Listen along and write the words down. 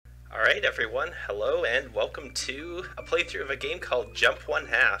Alright everyone, hello and welcome to a playthrough of a game called Jump One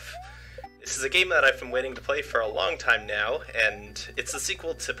Half. This is a game that I've been waiting to play for a long time now, and it's a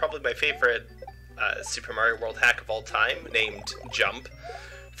sequel to probably my favorite Super Mario World hack of all time, named Jump.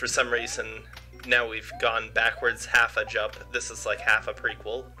 For some reason, now we've gone backwards half a jump. This is like half a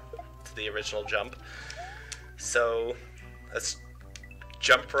prequel to the original Jump. So, let's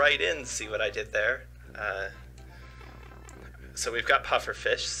jump right in, see what I did there. So we've got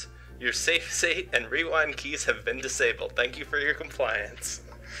pufferfish. Your save state and rewind keys have been disabled. Thank you for your compliance.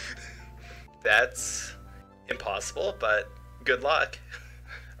 That's impossible, but good luck.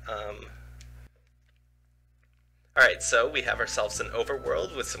 Alright, so we have ourselves an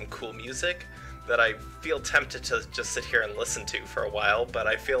overworld with some cool music that I feel tempted to just sit here and listen to for a while, but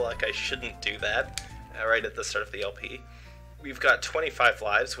I feel like I shouldn't do that right at the start of the LP. We've got 25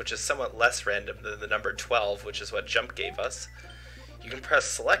 lives, which is somewhat less random than the number 12, which is what Jump gave us. You can press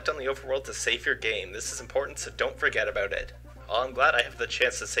select on the overworld to save your game. This is important, so don't forget about it. Well, I'm glad I have the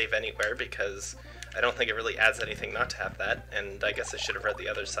chance to save anywhere, because I don't think it really adds anything not to have that, and I guess I should have read the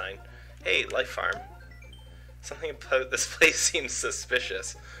other sign. Hey, Life Farm. Something about this place seems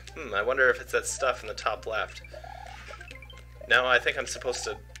suspicious. I wonder if it's that stuff in the top left. No, I think I'm supposed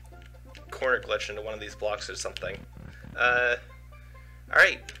to corner glitch into one of these blocks or something.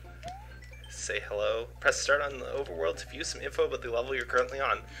 Alright. Say hello. Press start on the overworld to view some info about the level you're currently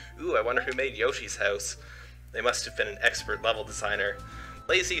on. Ooh, I wonder who made Yoshi's house. They must have been an expert level designer.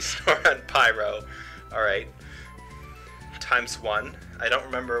 Lazy snore on Pyro. Alright. ×1. I don't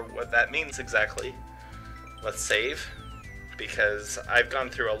remember what that means exactly. Let's save, because I've gone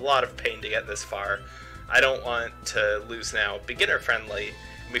through a lot of pain to get this far. I don't want to lose now. Beginner friendly.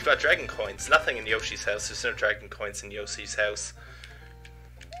 We've got dragon coins. Nothing in Yoshi's house. There's no dragon coins in Yoshi's house.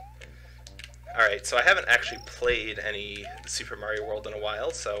 Alright, so I haven't actually played any Super Mario World in a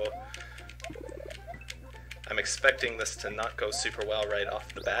while, so I'm expecting this to not go super well right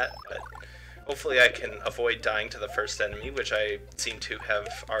off the bat, but hopefully I can avoid dying to the first enemy, which I seem to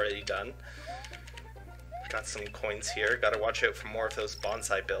have already done. Got some coins here. Gotta watch out for more of those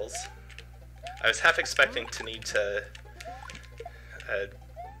bonsai bills. I was half expecting to need to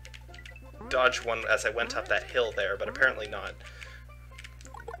dodge one as I went up that hill there, but apparently not.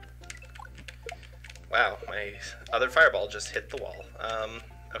 Wow, my other fireball just hit the wall.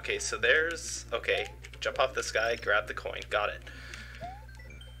 Okay, so there's... Okay, jump off this guy, grab the coin. Got it.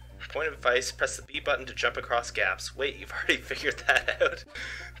 Point of advice, press the B button to jump across gaps. Wait, you've already figured that out?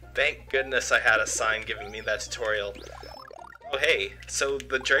 Thank goodness I had a sign giving me that tutorial. Oh hey, so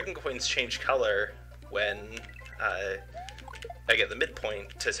the dragon coins change color when I get the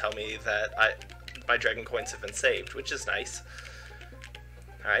midpoint to tell me that my dragon coins have been saved, which is nice.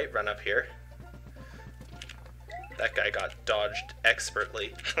 Alright, run up here. That guy got dodged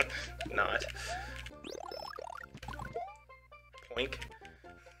expertly. Not. Poink.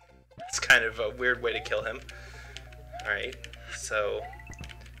 It's kind of a weird way to kill him. Alright, so...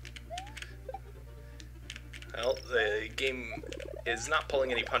 Well, the game is not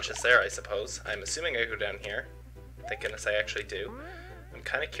pulling any punches there, I suppose. I'm assuming I go down here. Thank goodness I actually do. I'm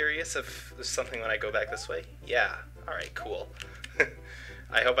kind of curious if there's something when I go back this way. Yeah, alright, cool.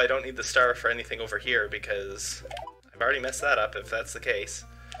 I hope I don't need the star for anything over here, because I've already messed that up if that's the case.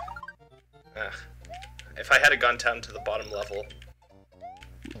 Ugh. If I had gone down to the bottom level...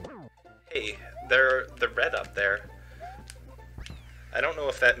 Hey, they're the red up there. I don't know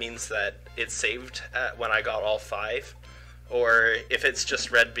if that means that it's saved when I got all 5, or if it's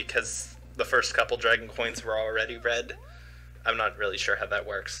just red because the first couple dragon coins were already red. I'm not really sure how that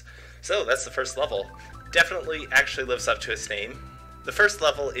works. So, that's the first level. Definitely actually lives up to its name. The first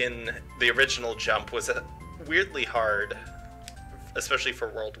level in the original Jump was weirdly hard, especially for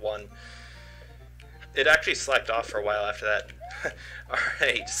World 1. It actually slacked off for a while after that.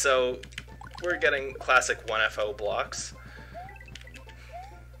 Alright, so we're getting classic 1FO blocks,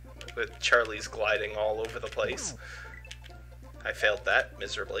 with Charlie's gliding all over the place. I failed that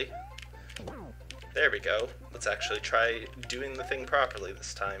miserably. There we go. Let's actually try doing the thing properly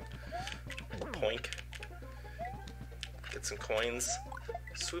this time. Poink. Get some coins.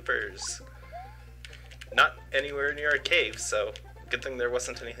 Swoopers. Not anywhere near a cave, so good thing there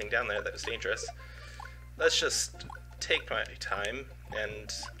wasn't anything down there that was dangerous. Let's just take my time and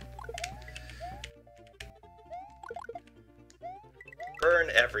burn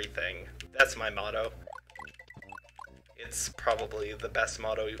everything. That's my motto. It's probably the best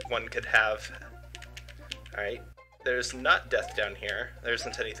motto one could have. Alright, there's not death down here. There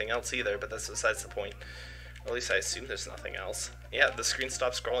isn't anything else either, but that's besides the point. Or at least I assume there's nothing else. Yeah, the screen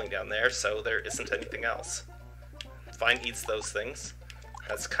stopped scrolling down there, so there isn't anything else. Vine eats those things.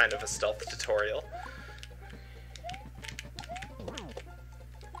 That's kind of a stealth tutorial.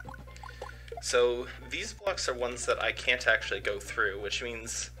 So these blocks are ones that I can't actually go through, which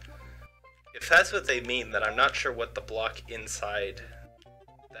means if that's what they mean, then I'm not sure what the block inside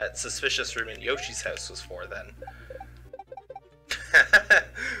that suspicious room in Yoshi's house was for then.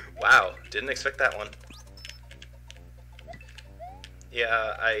 Wow, didn't expect that one.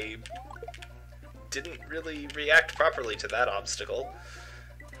 Yeah, I didn't really react properly to that obstacle,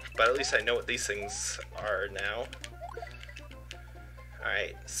 but at least I know what these things are now.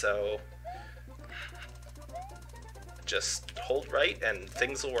 Alright, so just hold right and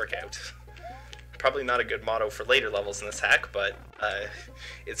things will work out. Probably not a good motto for later levels in this hack, but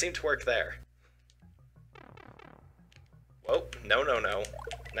it seemed to work there. Whoa, no, no, no.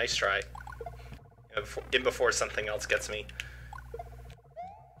 Nice try. In before something else gets me.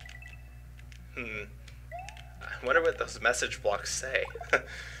 I wonder what those message blocks say.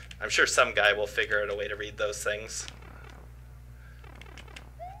 I'm sure some guy will figure out a way to read those things.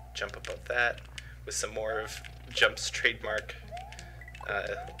 Jump above that with some more of Jump's trademark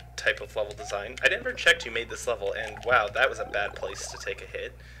type of level design. I never checked who made this level, and wow, that was a bad place to take a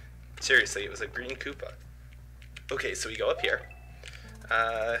hit. Seriously, it was a green Koopa. Okay, so we go up here.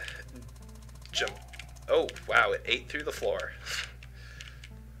 Jump. Oh, wow, it ate through the floor.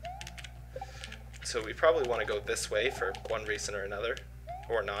 So we probably want to go this way for one reason or another,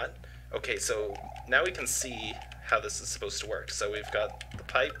 or not. Okay, so now we can see how this is supposed to work. So we've got the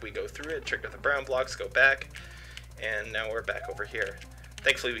pipe, we go through it, trigger the brown blocks, go back, and now we're back over here.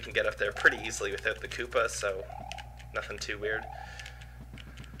 Thankfully we can get up there pretty easily without the Koopa, so nothing too weird.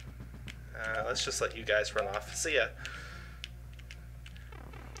 Let's just let you guys run off. See ya.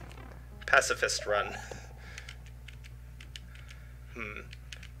 Pacifist run.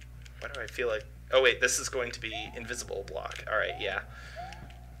 Why do I feel like... Oh wait, this is going to be invisible block. Alright, yeah.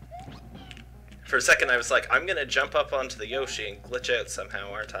 For a second I was like, I'm gonna jump up onto the Yoshi and glitch out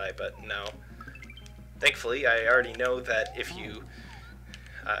somehow, aren't I? But no. Thankfully, I already know that if you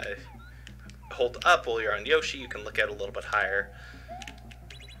hold up while you're on Yoshi, you can look out a little bit higher.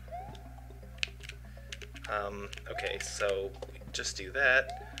 Okay, so just do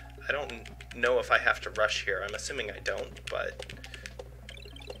that. I don't know if I have to rush here. I'm assuming I don't, but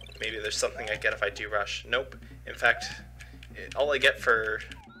maybe there's something I get if I do rush. Nope. In fact, all I get for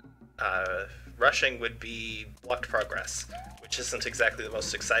rushing would be blocked progress, which isn't exactly the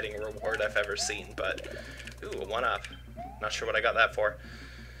most exciting reward I've ever seen, but ooh, a 1-up. Not sure what I got that for.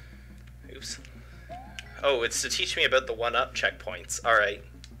 Oops. Oh, it's to teach me about the 1-up checkpoints. Alright.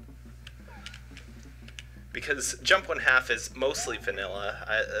 Because jump 1/2 is mostly vanilla,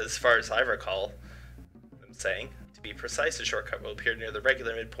 as far as I recall. I'm saying. To be precise, a shortcut will appear near the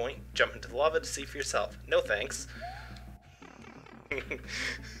regular midpoint. Jump into the lava to see for yourself. No thanks.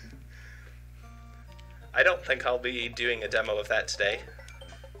 I don't think I'll be doing a demo of that today.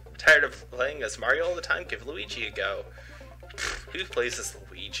 Tired of playing as Mario all the time? Give Luigi a go. Pfft, who plays as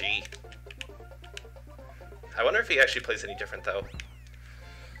Luigi? I wonder if he actually plays any different, though.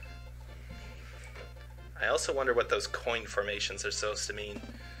 I also wonder what those coin formations are supposed to mean.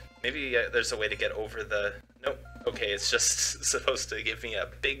 Maybe there's a way to get over the... Nope. Okay, it's just supposed to give me a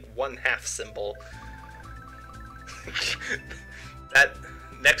big 1/2 symbol. That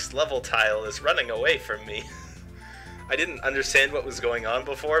next level tile is running away from me. I didn't understand what was going on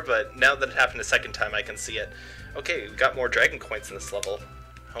before, but now that it happened a second time, I can see it. Okay, we got more dragon coins in this level.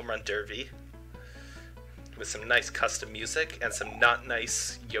 Home Run Derby. With some nice custom music and some not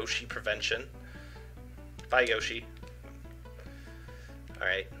nice Yoshi prevention. Bye, Yoshi.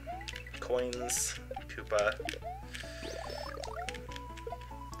 Alright. Coins. Koopa.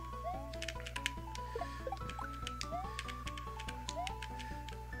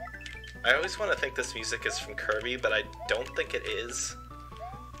 I always want to think this music is from Kirby, but I don't think it is.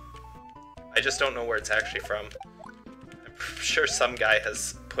 I just don't know where it's actually from. I'm sure some guy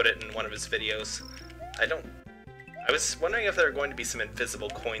has put it in one of his videos. I was wondering if there are going to be some invisible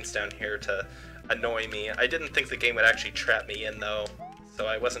coins down here to annoy me. I didn't think the game would actually trap me in, though, so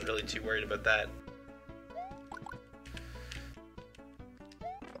I wasn't really too worried about that.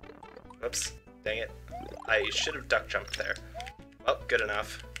 Whoops. Dang it. I should have duck jumped there. Well, good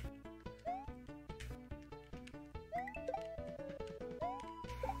enough.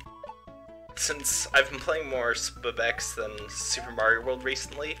 Since I've been playing more SPBX than Super Mario World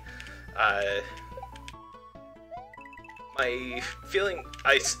recently, my feeling,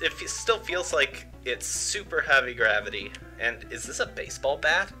 it still feels like it's super heavy gravity. And is this a baseball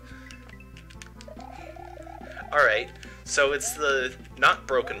bat? Alright, so it's the not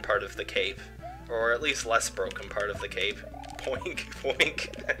broken part of the cave, or at least less broken part of the cave. Poink,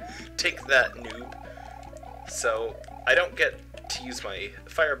 poink. Take that, noob. So, I don't get to use my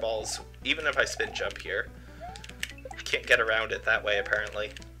fireballs, even if I spin jump here. Can't get around it that way,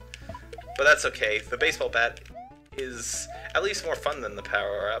 apparently. But that's okay. The baseball bat is at least more fun than the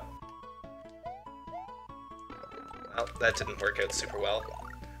power-up. Well, that didn't work out super well.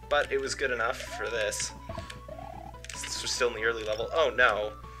 But it was good enough for this. This was still in the early level. Oh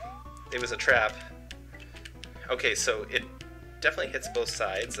no! It was a trap. Okay, so it definitely hits both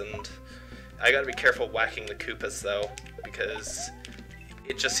sides, and I gotta be careful whacking the Koopas, though, because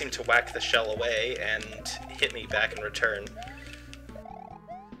it just seemed to whack the shell away and hit me back in return.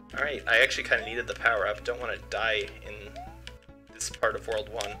 Alright, I actually kind of needed the power-up. Don't want to die in this part of World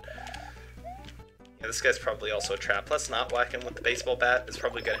 1. Yeah, this guy's probably also a trap. Let's not whack him with the baseball bat. It's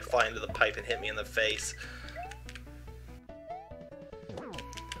probably going to fly into the pipe and hit me in the face.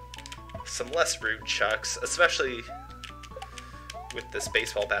 Some less rude chucks, especially with this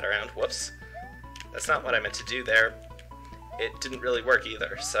baseball bat around. Whoops. That's not what I meant to do there. It didn't really work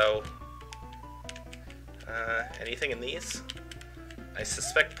either, so... anything in these? I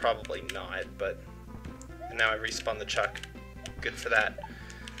suspect probably not, but... And now I respawn the chuck. Good for that.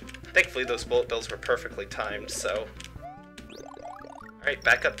 Thankfully those bullet bills were perfectly timed, so... Alright,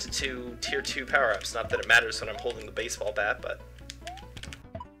 back up to 2 tier 2 power-ups. Not that it matters when I'm holding the baseball bat, but...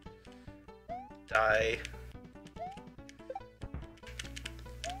 Die.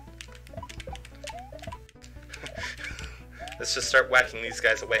 Let's just start whacking these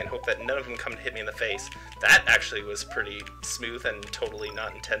guys away and hope that none of them come to hit me in the face. That actually was pretty smooth and totally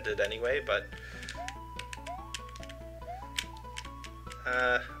not intended anyway, but...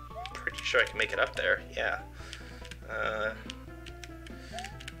 pretty sure I can make it up there, yeah.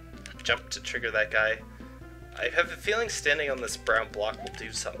 Jump to trigger that guy. I have a feeling standing on this brown block will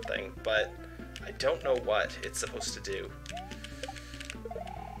do something, but I don't know what it's supposed to do.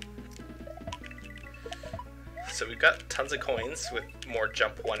 So we've got tons of coins with more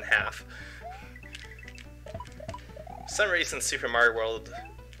jump 1/2. For some reason, Super Mario World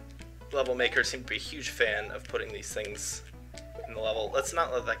level makers seem to be a huge fan of putting these things in the level. Let's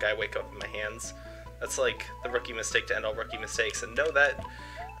not let that guy wake up in my hands. That's like the rookie mistake to end all rookie mistakes. And know that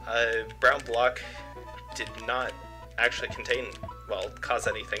brown block did not actually contain, well, cause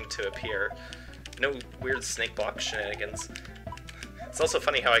anything to appear. No weird snake block shenanigans. It's also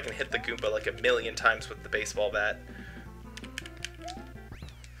funny how I can hit the Goomba like a million times with the baseball bat.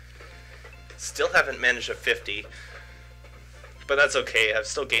 Still haven't managed a 50, but that's okay. I've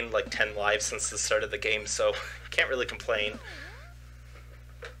still gained like 10 lives since the start of the game, so can't really complain.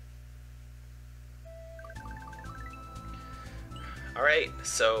 Alright,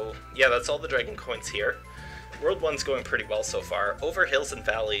 so yeah, that's all the dragon coins here. World 1's going pretty well so far. Over hills and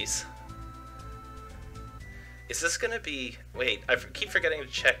valleys. Is this gonna be... Wait, I keep forgetting to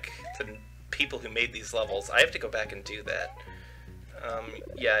check the people who made these levels. I have to go back and do that.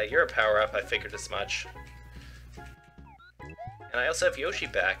 Yeah, you're a power-up, I figured as much. And I also have Yoshi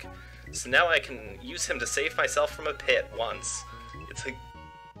back, so now I can use him to save myself from a pit once. It's like...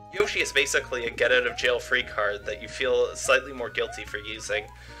 Yoshi is basically a get-out-of-jail-free card that you feel slightly more guilty for using.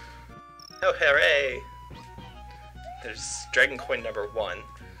 Oh, hooray! There's Dragon Coin number 1.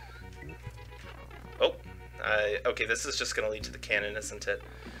 Oh. Okay, this is just going to lead to the cannon, isn't it?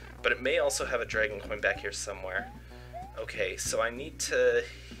 But it may also have a dragon coin back here somewhere. Okay, so I need to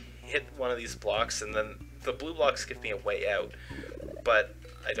hit one of these blocks, and then the blue blocks give me a way out. But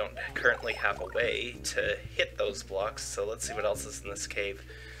I don't currently have a way to hit those blocks, so let's see what else is in this cave.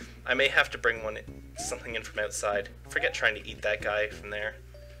 I may have to bring something in from outside. Forget trying to eat that guy from there.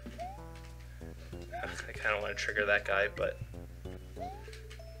 Ugh, I kind of want to trigger that guy, but...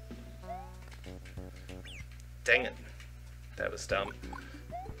 Dang it. That was dumb.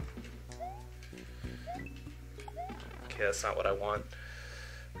 Okay, that's not what I want.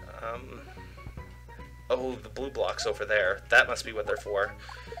 Oh, the blue block's over there. That must be what they're for.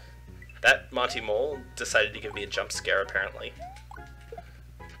 That Monty Mole decided to give me a jump scare, apparently.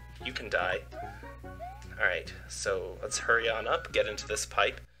 You can die. Alright, so let's hurry on up, get into this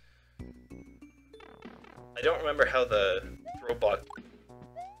pipe. I don't remember how the throw block...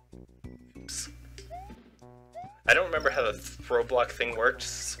 Oops. I don't remember how the throw block thing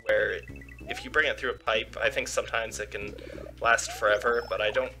works, where if you bring it through a pipe, I think sometimes it can last forever, but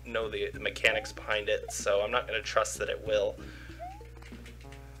I don't know the mechanics behind it, so I'm not going to trust that it will.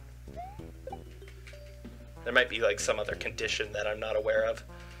 There might be like some other condition that I'm not aware of.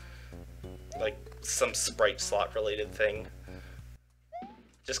 Like some sprite slot related thing.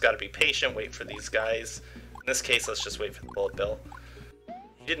 Just gotta be patient, wait for these guys. In this case, let's just wait for the bullet bill.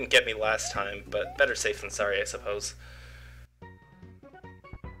 He didn't get me last time, but better safe than sorry, I suppose.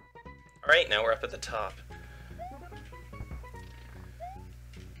 Alright, now we're up at the top.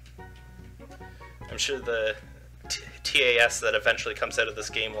 I'm sure the TAS that eventually comes out of this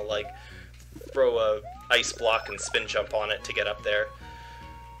game will, like, throw a ice block and spin jump on it to get up there.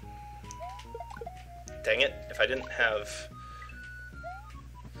 Dang it, if I didn't have...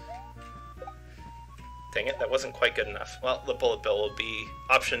 Dang it, that wasn't quite good enough. Well, the bullet bill will be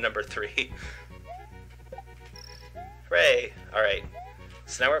option number 3. Hooray! Alright.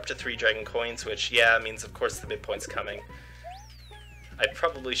 So now we're up to 3 dragon coins, which, yeah, means of course the midpoint's coming. I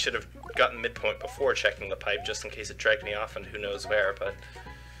probably should have gotten midpoint before checking the pipe, just in case it dragged me off and who knows where, but...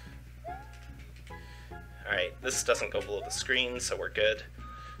 Alright, this doesn't go below the screen, so we're good.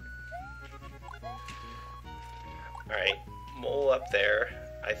 Alright, mole up there.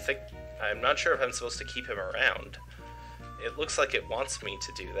 I'm not sure if I'm supposed to keep him around. It looks like it wants me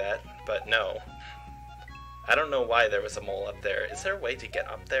to do that, but no. I don't know why there was a mole up there. Is there a way to get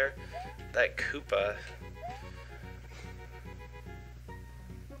up there? That Koopa...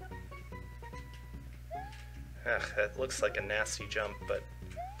 Ugh, that looks like a nasty jump, but...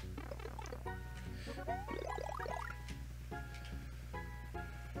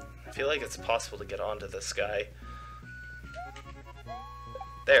 I feel like it's possible to get onto this guy.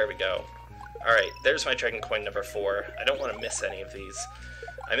 There we go. Alright, there's my dragon coin number 4. I don't want to miss any of these.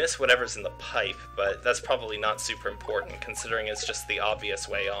 I miss whatever's in the pipe, but that's probably not super important, considering it's just the obvious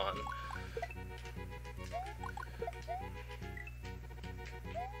way on.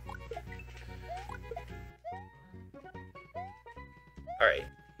 Alright.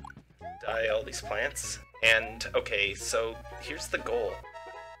 Die all these plants. And, okay, so here's the goal.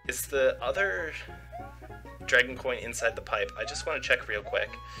 Is the other dragon coin inside the pipe? I just want to check real quick,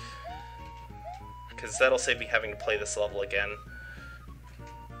 because that'll save me having to play this level again.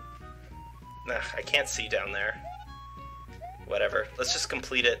 Ugh, I can't see down there. Whatever. Let's just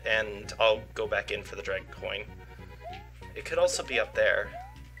complete it, and I'll go back in for the dragon coin. It could also be up there,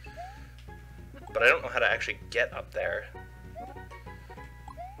 but I don't know how to actually get up there.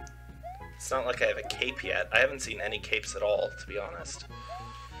 It's not like I have a cape yet. I haven't seen any capes at all, to be honest.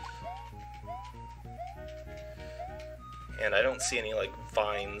 And I don't see any, like,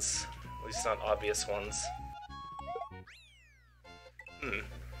 vines. At least not obvious ones.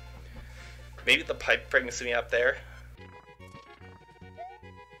 Maybe the pipe brings me up there?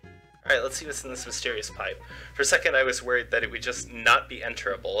 Alright, let's see what's in this mysterious pipe. For a second I was worried that it would just not be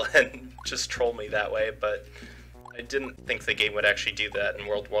enterable and just troll me that way, but I didn't think the game would actually do that in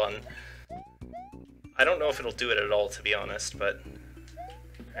World 1. I don't know if it'll do it at all, to be honest, but...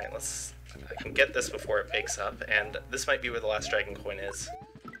 Alright, I can get this before it bakes up, and this might be where the last dragon coin is.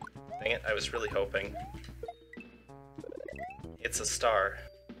 Dang it, I was really hoping. It's a star.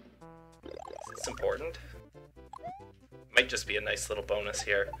 Is this important? Might just be a nice little bonus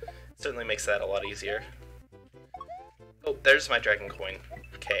here. Certainly makes that a lot easier. Oh, there's my dragon coin.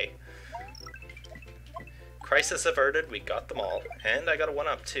 Okay. Crisis averted, we got them all. And I got a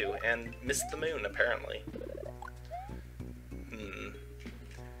 1-up too, and missed the moon, apparently.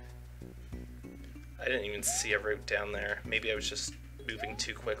 I didn't even see a route down there. Maybe I was just moving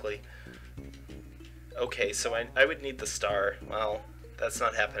too quickly. Okay, so I would need the star. Well, that's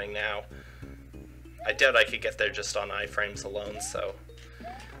not happening now. I doubt I could get there just on iframes alone, so...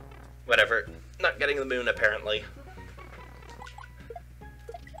 Whatever. Not getting the moon, apparently.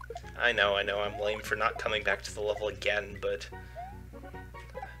 I know, I'm lame for not coming back to the level again, but...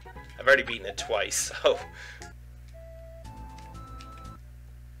 I've already beaten it twice, so...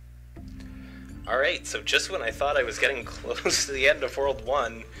 Alright, so just when I thought I was getting close to the end of World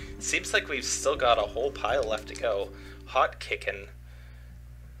 1, seems like we've still got a whole pile left to go. Hot kickin'.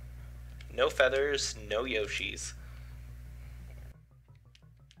 No feathers, no Yoshis.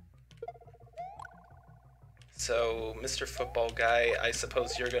 So, Mr. Football Guy, I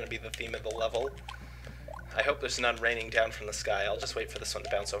suppose you're going to be the theme of the level. I hope there's none raining down from the sky. I'll just wait for this one to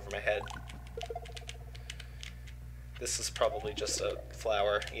bounce over my head. This is probably just a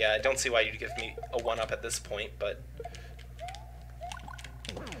flower. Yeah, I don't see why you'd give me a 1-up at this point, but...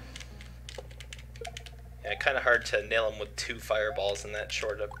 Yeah, kind of hard to nail him with 2 fireballs in that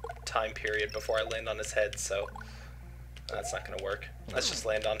short a time period before I land on his head, so... That's not going to work. Let's just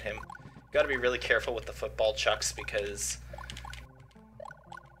land on him. Gotta be really careful with the football chucks, because...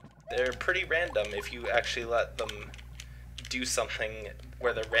 they're pretty random if you actually let them do something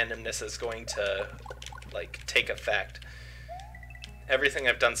where the randomness is going to... like, take effect. Everything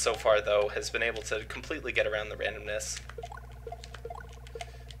I've done so far, though, has been able to completely get around the randomness.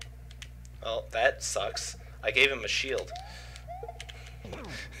 Well, that sucks. I gave him a shield.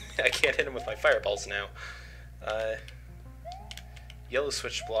 I can't hit him with my fireballs now. Yellow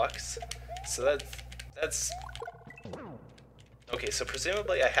switch blocks. So that's... Okay, so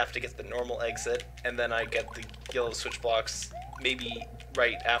presumably I have to get the normal exit, and then I get the yellow switch blocks maybe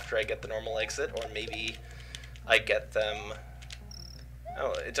right after I get the normal exit, or maybe I get them...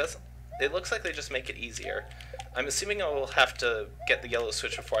 Oh, it doesn't... It looks like they just make it easier. I'm assuming I will have to get the yellow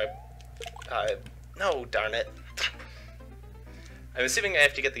switch before I... no, darn it. I'm assuming I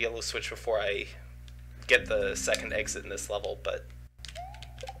have to get the yellow switch before I get the second exit in this level, but...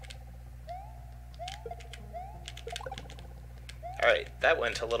 Alright, that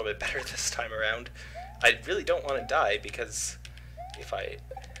went a little bit better this time around. I really don't want to die, because if I...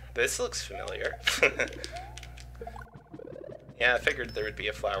 This looks familiar. Yeah, I figured there would be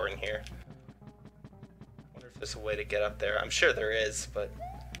a flower in here. Wonder if there's a way to get up there. I'm sure there is, but...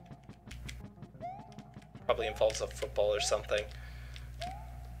 Probably involves a football or something.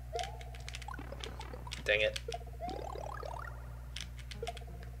 Dang it.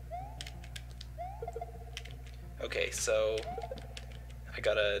 Okay, so... I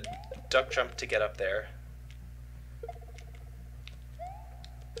gotta duck jump to get up there.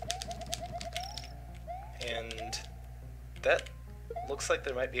 And that looks like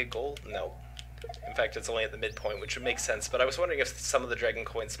there might be a goal. No. In fact, it's only at the midpoint, which would make sense, but I was wondering if some of the dragon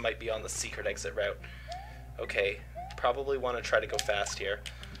coins might be on the secret exit route. Okay, probably want to try to go fast here.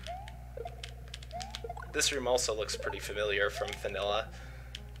 This room also looks pretty familiar from Vanilla.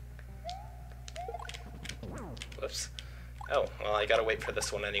 Whoops. Oh, well, I gotta wait for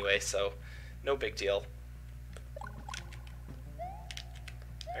this one anyway, so no big deal.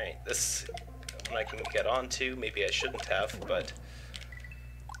 Alright, this one I can get onto. Maybe I shouldn't have, but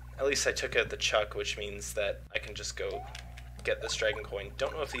at least I took out the chuck, which means that I can just go get this dragon coin.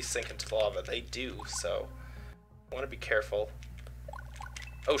 Don't know if these sink into the lava. They do, so I want to be careful.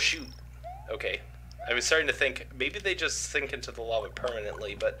 Oh, shoot. Okay. I was starting to think maybe they just sink into the lava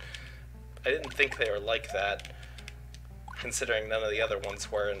permanently, but I didn't think they were like that, considering none of the other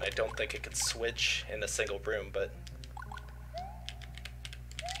ones were, and I don't think it could switch in a single room, but...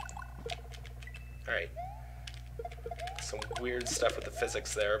 Alright. Some weird stuff with the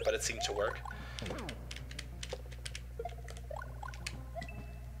physics there, but it seemed to work.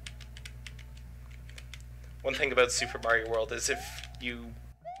 One thing about Super Mario World is if you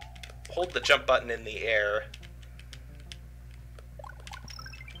hold the jump button in the air,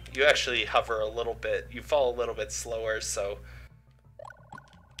 you actually hover a little bit, you fall a little bit slower, so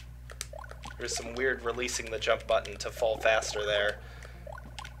there's some weird releasing the jump button to fall faster there.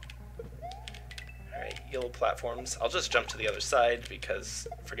 Alright, yellow platforms. I'll just jump to the other side because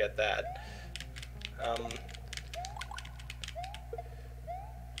forget that.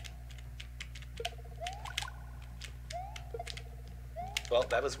 Well,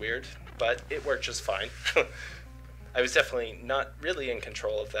 that was weird, but it worked just fine. I was definitely not really in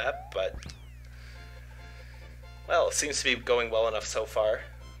control of that, but... Well, it seems to be going well enough so far.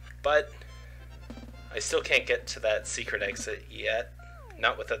 But I still can't get to that secret exit yet.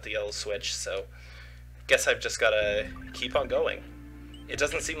 Not without the yellow switch, so... Guess I've just gotta keep on going. It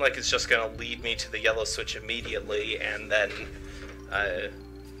doesn't seem like it's just gonna lead me to the yellow switch immediately, and then...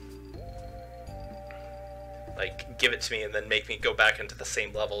 like, give it to me and then make me go back into the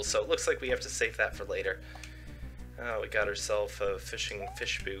same level, so it looks like we have to save that for later. Oh, we got ourselves a fishing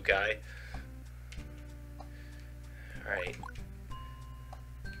fishboo guy. Alright.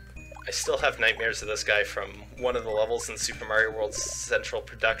 I still have nightmares of this guy from one of the levels in Super Mario World's Central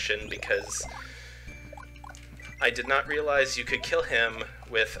Production because I did not realize you could kill him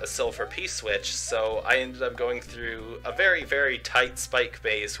with a silver P-switch, so I ended up going through a very, very tight spike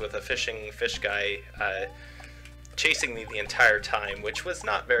maze with a fishing fish guy chasing me the entire time, which was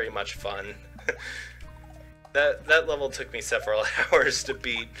not very much fun. That level took me several hours to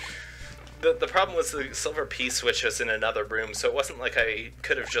beat. The problem was the silver P-switch was in another room, so it wasn't like I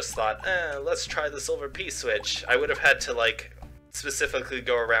could have just thought, let's try the silver P-switch. I would have had to, like, specifically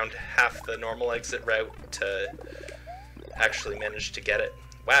go around half the normal exit route to actually manage to get it.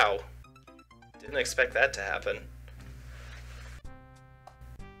 Wow. Didn't expect that to happen.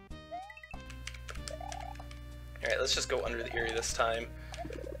 Alright, let's just go under the Eyrie this time.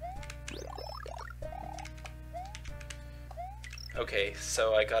 Okay,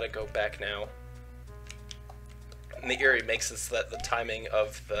 so I gotta go back now. And the Eyrie makes it so that the timing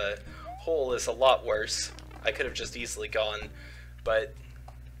of the hole is a lot worse. I could have just easily gone, but...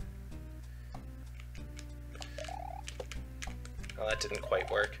 well, that didn't quite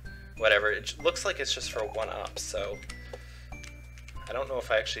work. Whatever, it looks like it's just for a one-up, so... I don't know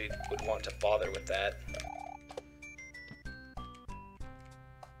if I actually would want to bother with that.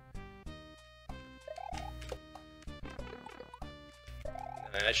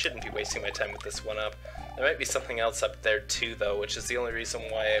 I shouldn't be wasting my time with this one-up. There might be something else up there too, though, which is the only reason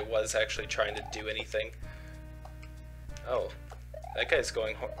why I was actually trying to do anything. Oh, that guy's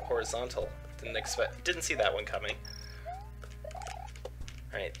going horizontal. Didn't see that one coming.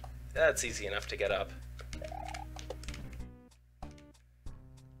 Alright, that's easy enough to get up.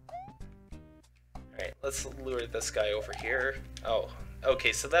 Alright, let's lure this guy over here. Oh,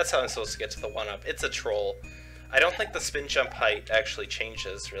 okay, so that's how I'm supposed to get to the one-up. It's a troll. I don't think the spin jump height actually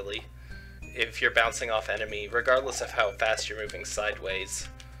changes, really, if you're bouncing off enemy, regardless of how fast you're moving sideways.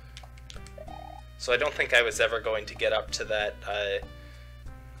 So I don't think I was ever going to get up to that,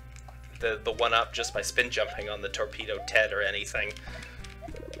 the one-up just by spin jumping on the torpedo Ted or anything.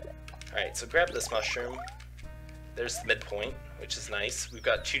 Alright, so grab this mushroom. There's the midpoint, which is nice. We've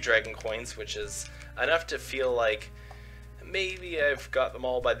got 2 dragon coins, which is enough to feel like maybe I've got them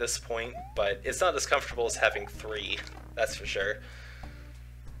all by this point, but it's not as comfortable as having 3, that's for sure.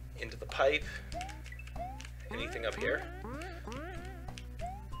 Into the pipe. Anything up here?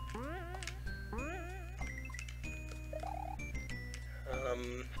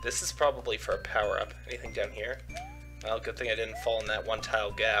 This is probably for a power-up. Anything down here? Well, good thing I didn't fall in that one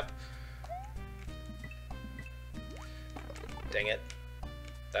tile gap. Dang it.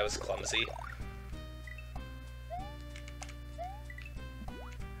 That was clumsy.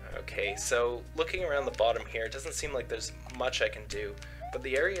 Okay, so looking around the bottom here, it doesn't seem like there's much I can do, but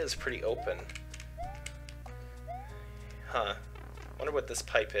the area is pretty open. Huh. Wonder what this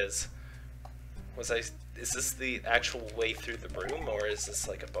pipe is. Is this the actual way through the room, or is this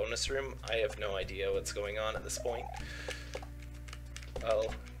like a bonus room? I have no idea what's going on at this point.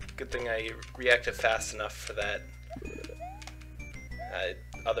 Well, good thing I reacted fast enough for that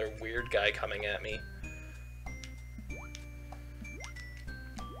other weird guy coming at me.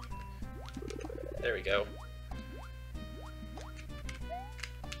 There we go.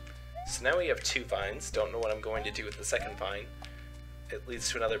 So now we have 2 vines. Don't know what I'm going to do with the second vine. It leads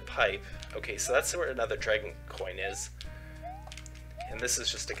to another pipe. Okay, so that's where another dragon coin is. And this is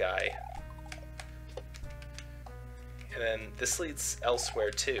just a guy. And then this leads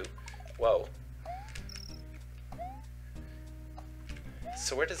elsewhere too. Whoa.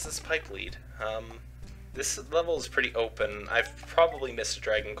 So where does this pipe lead? This level is pretty open. I've probably missed a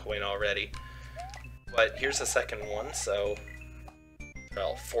dragon coin already. But here's the second one, so...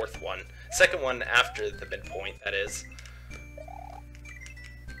 well, 4th one. Second one after the midpoint, that is.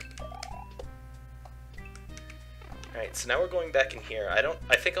 Alright, so now we're going back in here.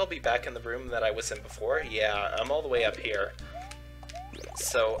 I think I'll be back in the room that I was in before. Yeah, I'm all the way up here.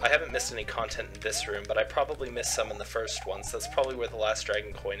 So I haven't missed any content in this room, but I probably missed some in the first one, so that's probably where the last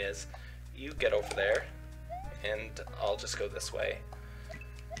dragon coin is. You get over there, and I'll just go this way.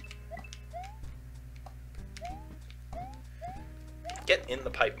 Get in the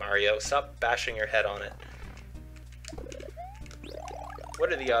pipe, Mario. Stop bashing your head on it.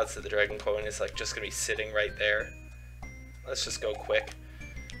 What are the odds that the dragon coin is like just gonna be sitting right there? Let's just go quick.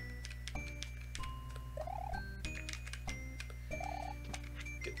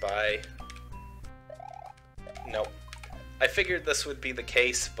 Goodbye. Nope. I figured this would be the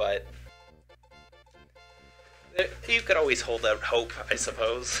case, but you could always hold out hope, I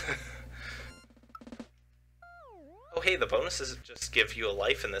suppose. Oh hey, the bonuses just give you a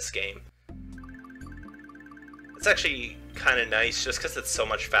life in this game. It's actually kind of nice just because it's so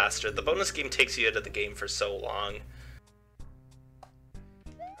much faster. The bonus game takes you out of the game for so long.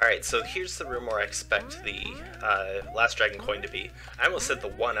 Alright, so here's the room where I expect the last dragon coin to be. I almost said the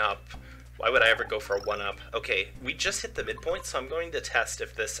 1-up. Why would I ever go for a 1-up? Okay, we just hit the midpoint, so I'm going to test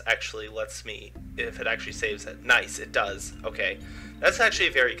if this actually lets me, if it actually saves it. Nice, it does. Okay, that's actually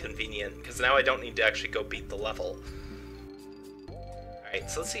very convenient, because now I don't need to actually go beat the level. Alright,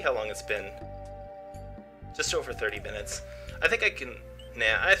 so let's see how long it's been. Just over 30 minutes. I think I can...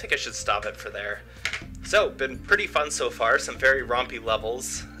 nah, I think I should stop it for there. So, been pretty fun so far, some very rompy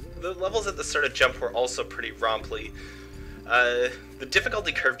levels. The levels at the start of Jump were also pretty rompy. The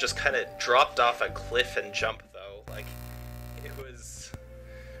difficulty curve just kind of dropped off a cliff in Jump, though. Like, it was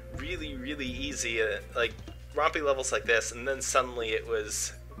really, really easy, like, rompy levels like this, and then suddenly it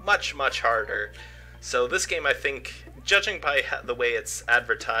was much, much harder. So this game, I think, judging by the way it's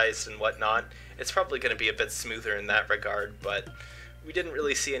advertised and whatnot, it's probably going to be a bit smoother in that regard, but we didn't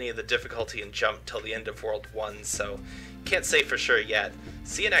really see any of the difficulty in Jump till the end of World 1, so can't say for sure yet.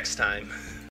 See you next time.